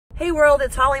Hey world,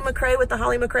 it's Holli McCray with the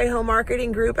Holli McCray Home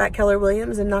Marketing Group at Keller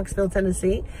Williams in Knoxville,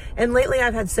 Tennessee. And lately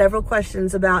I've had several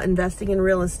questions about investing in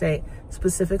real estate,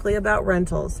 specifically about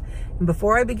rentals. And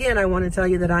before I begin, I want to tell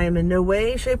you that I am in no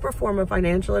way, shape, or form a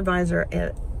financial advisor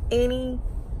at any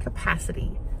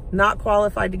capacity. Not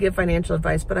qualified to give financial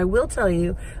advice, but I will tell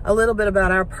you a little bit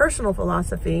about our personal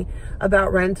philosophy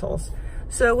about rentals.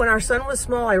 So when our son was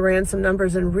small, I ran some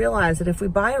numbers and realized that if we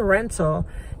buy a rental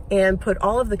and put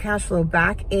all of the cash flow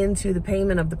back into the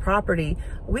payment of the property,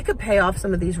 we could pay off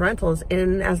some of these rentals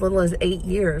in as little as 8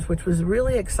 years, which was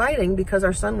really exciting because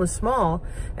our son was small.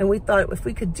 And we thought if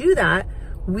we could do that,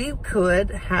 we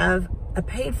could have a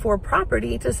paid for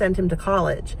property to send him to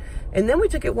college. And then we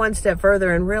took it one step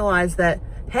further and realized that,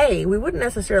 hey, we wouldn't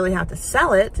necessarily have to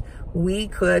sell it. We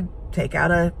could take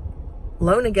out a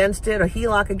loan against it, or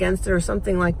HELOC against it, or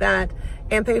something like that,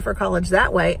 and pay for college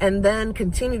that way, and then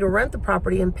continue to rent the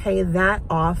property and pay that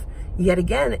off yet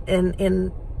again. And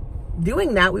in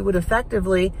doing that, we would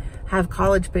effectively have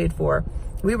college paid for.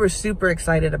 We were super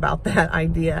excited about that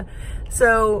idea.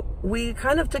 So we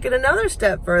kind of took it another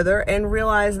step further and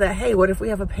realized that, hey, what if we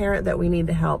have a parent that we need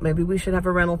to help? Maybe we should have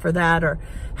a rental for that. Or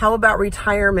how about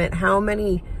retirement? How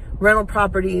many rental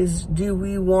properties do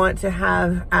we want to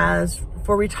have as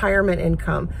for retirement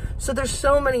income? So there's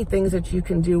so many things that you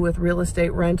can do with real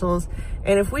estate rentals.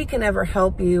 And if we can ever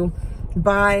help you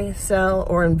buy, sell,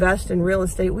 or invest in real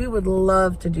estate, we would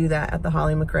love to do that at the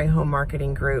Holli McCray Home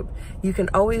Marketing Group. You can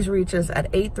always reach us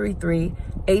at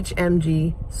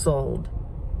 833-HMG-SOLD.